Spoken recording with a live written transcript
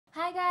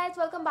Hi guys,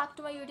 welcome back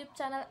to my YouTube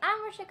channel. I'm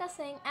Rishika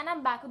Singh and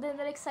I'm back with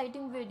another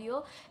exciting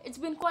video. It's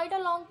been quite a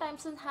long time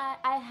since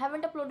I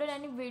haven't uploaded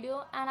any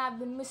video and I've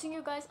been missing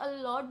you guys a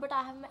lot, but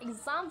I have my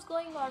exams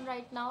going on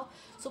right now,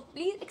 so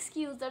please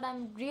excuse that.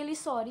 I'm really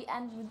sorry,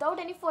 and without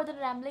any further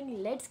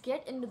rambling, let's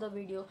get into the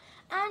video.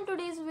 And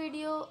today's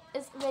video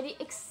is very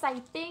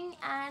exciting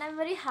and I'm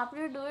very happy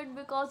to do it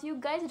because you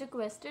guys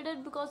requested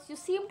it, because you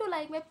seem to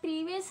like my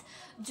previous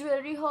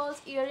jewelry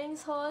hauls,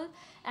 earrings haul,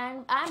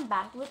 and I'm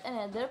back with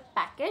another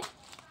packet.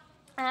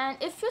 And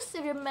if you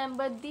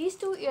remember these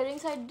two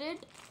earrings, I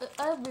did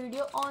a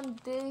video on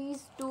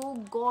these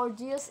two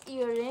gorgeous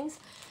earrings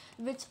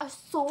which are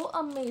so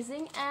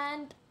amazing,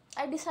 and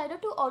I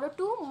decided to order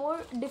two more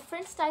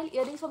different style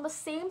earrings from the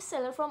same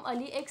seller from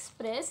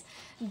AliExpress.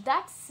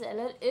 That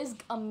seller is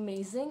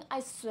amazing, I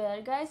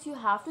swear guys, you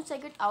have to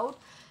check it out.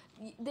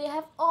 They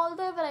have all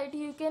the variety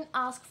you can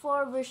ask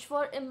for, wish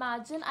for,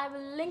 imagine. I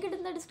will link it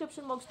in the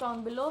description box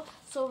down below.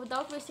 So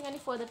without wasting any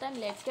further time,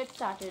 let's get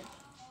started.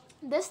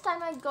 This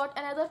time I got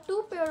another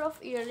two pair of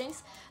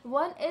earrings.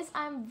 One is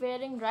I'm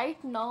wearing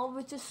right now,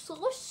 which is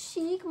so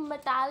chic,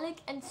 metallic,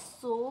 and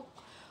so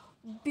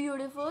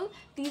beautiful.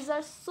 These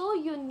are so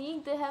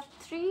unique. They have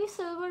three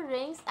silver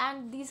rings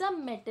and these are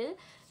metal.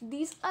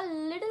 These are a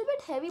little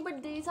bit heavy,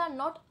 but these are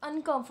not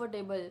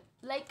uncomfortable.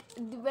 Like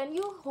when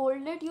you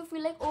hold it, you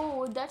feel like,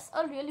 oh, that's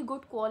a really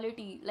good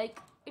quality, like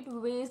it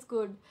weighs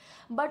good.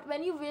 But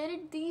when you wear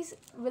it, these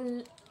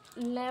will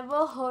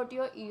never hurt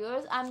your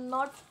ears. I'm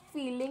not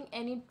feeling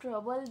any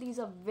trouble. These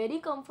are very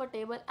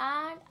comfortable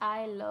and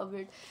I love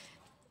it.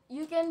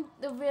 You can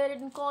wear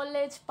it in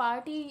college,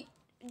 party,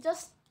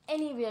 just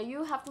anywhere.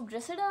 You have to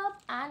dress it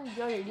up and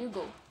you're ready to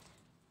go.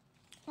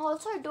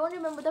 Also, I don't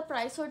remember the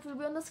price, so it will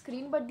be on the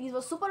screen, but these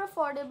were super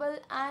affordable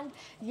and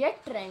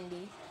yet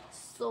trendy.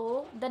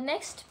 So the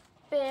next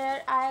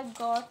pair I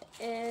got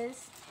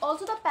is,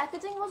 also the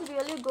packaging was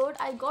really good.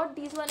 I got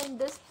these one in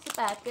this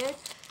packet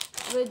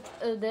with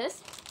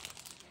this,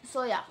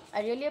 so yeah,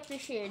 I really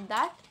appreciate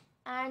that.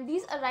 And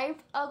these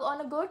arrived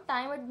on a good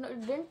time.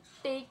 It didn't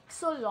take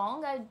so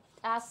long,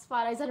 as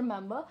far as I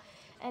remember.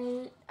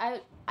 And I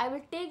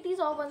will take these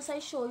off once I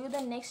show you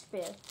the next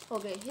pair.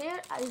 Okay,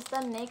 here is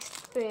the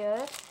next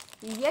pair,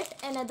 yet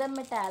another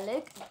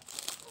metallic.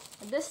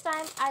 This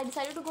time I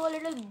decided to go a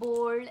little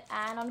bold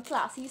and on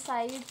classy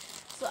side,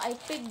 so I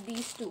picked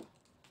these two.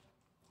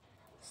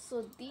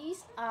 So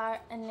these are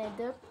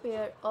another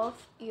pair of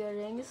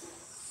earrings,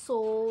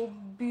 so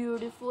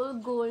beautiful,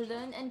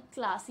 golden and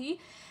classy.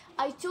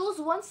 I chose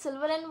one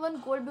silver and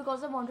one gold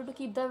because I wanted to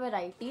keep the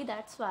variety,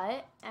 that's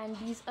why. And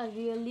these are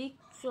really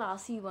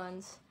classy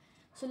ones.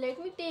 So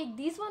let me take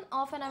these one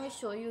off and I will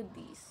show you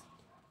these.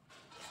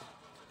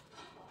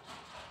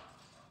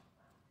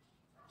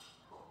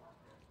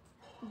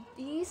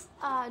 These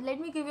are, let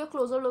me give you a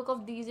closer look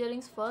of these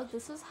earrings first.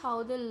 This is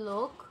how they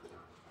look.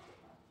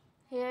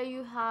 Here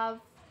you have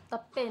the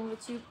pin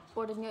which you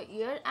put in your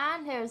ear,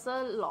 and here's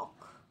a lock.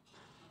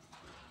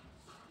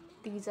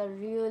 These are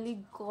really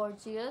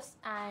gorgeous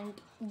and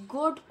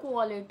good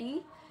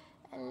quality.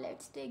 And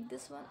let's take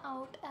this one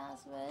out as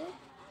well.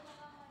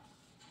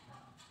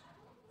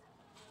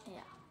 Yeah,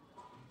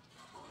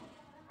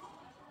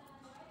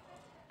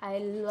 I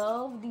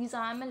love these.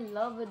 I'm in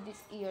love with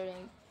this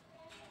earring.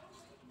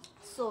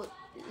 So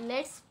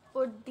let's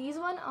put these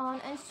one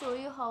on and show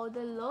you how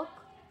they look.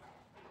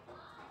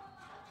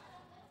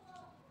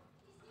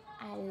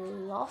 I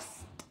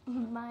lost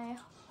my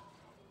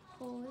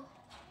hole.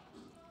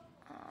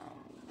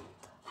 And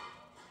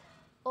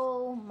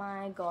oh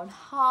my god,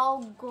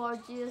 how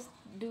gorgeous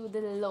do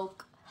they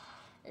look.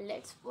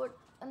 Let's put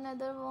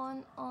another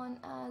one on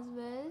as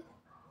well.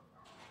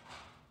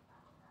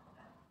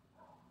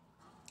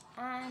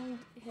 And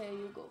here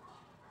you go.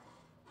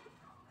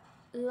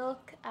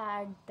 Look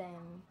at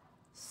them.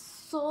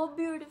 So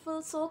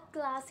beautiful, so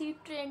classy,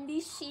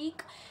 trendy,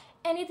 chic,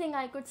 anything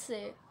I could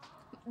say.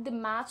 They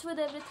match with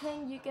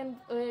everything. You can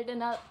wear it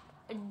in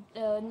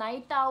a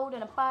night out,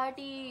 in a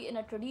party, in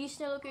a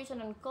traditional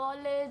occasion, in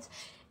college,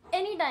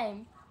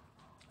 anytime,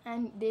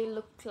 and they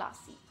look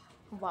classy.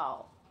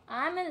 Wow,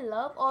 I'm in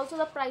love. Also,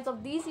 the price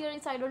of these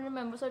earrings I don't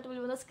remember, so it will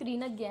be on the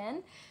screen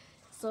again.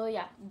 So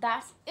yeah,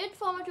 that's it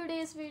for my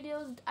today's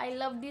videos. I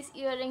love these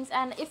earrings,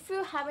 and if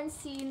you haven't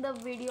seen the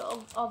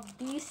video of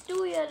these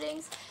two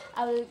earrings,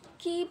 I will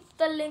keep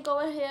the link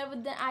over here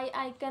with the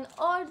icon,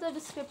 or the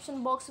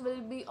description box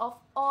will be of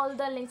all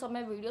the links of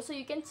my video, so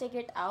you can check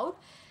it out.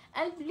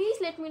 And please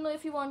let me know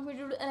if you want me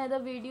to do another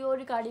video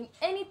regarding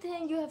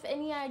anything. You have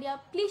any idea,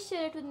 please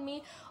share it with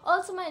me.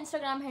 Also, my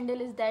Instagram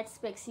handle is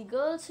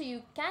thatspexygirl, so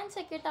you can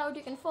check it out.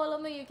 You can follow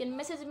me, you can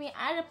message me.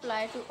 I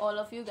reply to all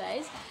of you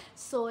guys.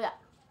 So yeah,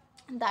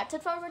 that's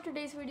it for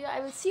today's video. I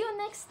will see you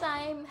next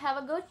time.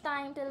 Have a good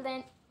time. Till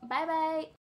then, bye bye.